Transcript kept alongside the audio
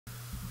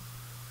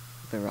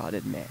The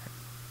Rotted Man.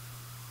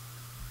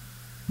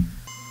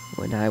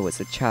 When I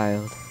was a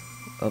child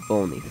of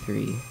only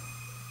 3,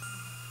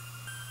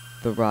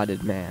 the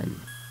Rotted Man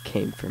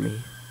came for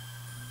me.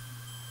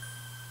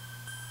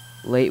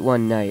 Late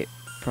one night,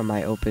 from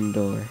my open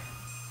door,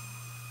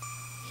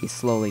 he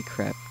slowly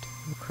crept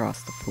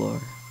across the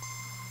floor.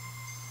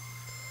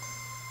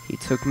 He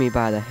took me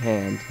by the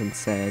hand and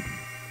said,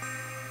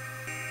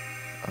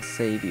 "I'll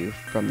save you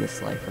from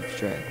this life of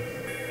dread."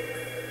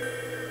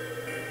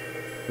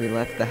 We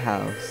left the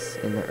house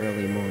in the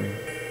early morn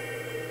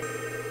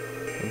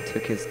and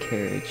took his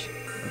carriage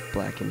of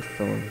blackened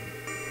thorn.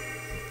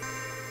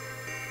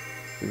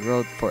 We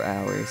rode for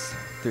hours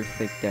through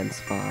thick dense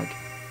fog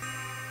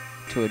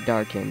to a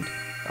darkened,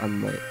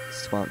 unlit,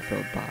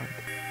 swamp-filled bog,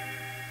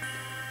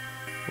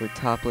 where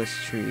topless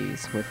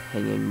trees with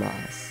hanging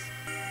moss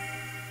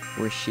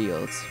were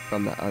shields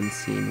from the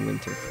unseen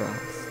winter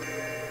frost.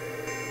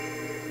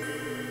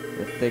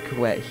 The thick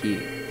wet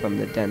heat from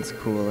the dense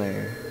cool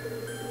air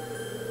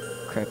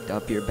crept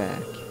up your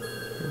back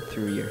and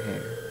through your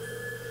hair.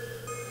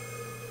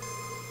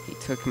 He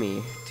took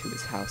me to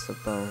his house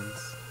of bones,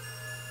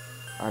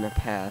 on a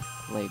path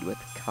laid with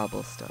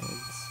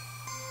cobblestones.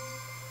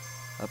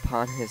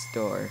 Upon his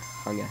door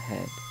hung a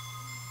head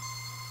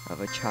of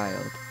a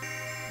child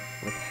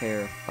with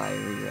hair of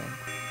fiery red.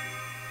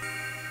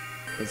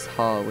 His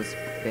hall was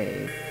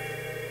bathed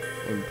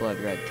in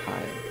blood-red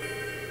tile.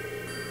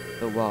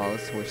 The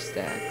walls were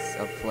stacks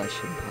of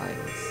flesh in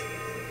piles.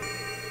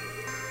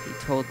 He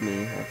told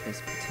me of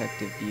his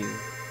protective view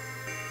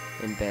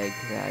and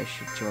begged that I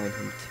should join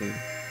him too.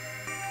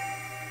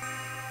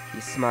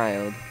 He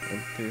smiled,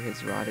 and through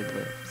his rotted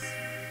lips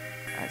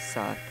I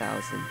saw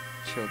 1,000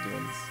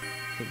 children's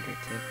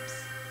fingertips.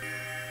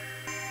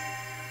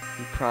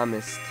 He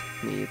promised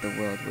me the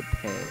world would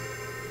pay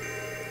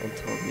and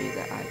told me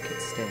that I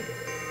could stay.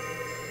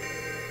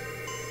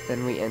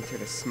 Then we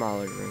entered a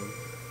smaller room,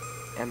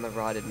 and the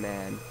Rotted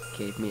Man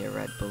gave me a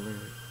red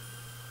balloon.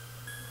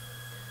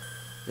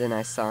 Then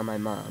I saw my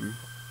mom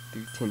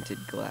through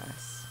tinted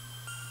glass.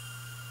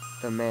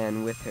 The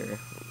man with her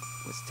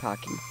was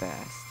talking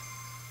fast.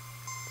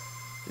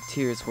 The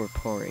tears were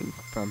pouring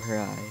from her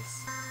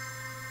eyes.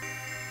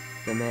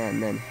 The man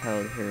then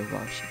held her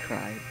while she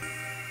cried.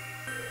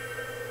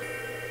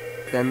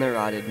 Then the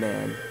Rotted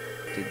Man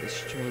did the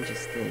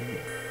strangest thing.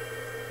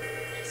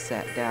 He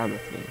sat down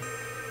with me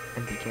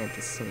and began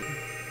to sing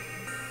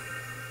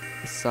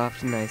a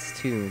soft, nice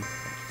tune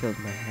that filled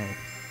my head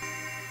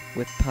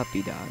with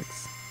puppy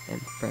dogs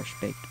and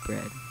fresh-baked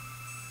bread.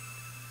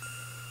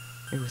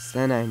 It was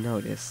then I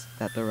noticed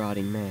that the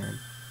rotting man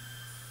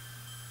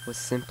was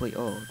simply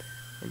old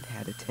and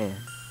had a tan.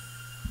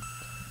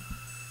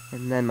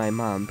 And then my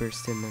mom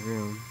burst in the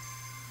room,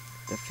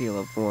 the feel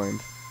of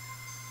warmth,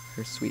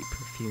 her sweet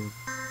perfume.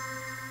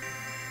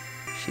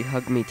 She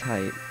hugged me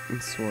tight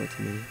and swore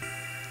to me,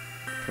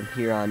 from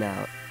here on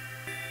out,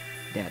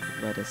 Dad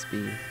would let us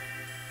be.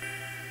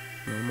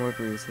 No more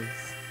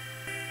bruises,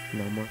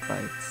 no more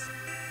fights,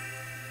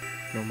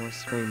 no more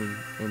screaming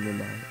in the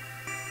night.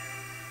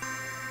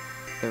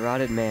 The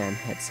Rotted Man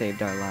had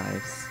saved our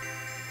lives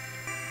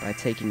by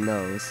taking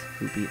those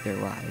who beat their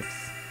wives,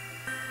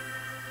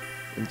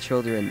 and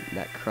children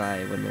that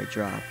cry when they're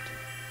dropped,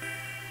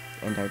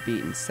 and are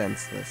beaten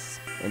senseless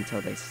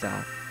until they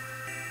stop.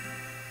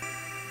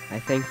 I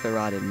thank the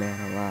Rotted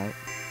Man a lot,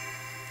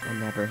 and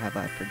never have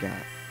I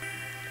forgot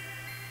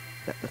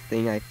that the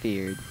thing I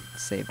feared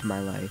saved my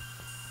life.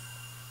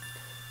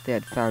 They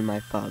had found my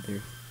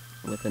father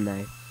with a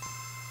knife.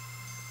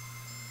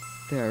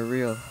 There are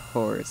real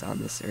horrors on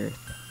this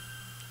earth.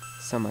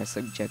 Some are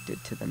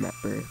subjected to them at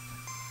birth.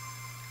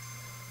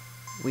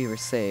 We were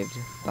saved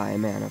by a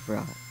man of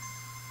rot.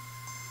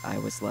 I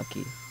was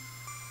lucky,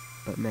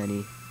 but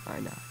many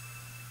are not.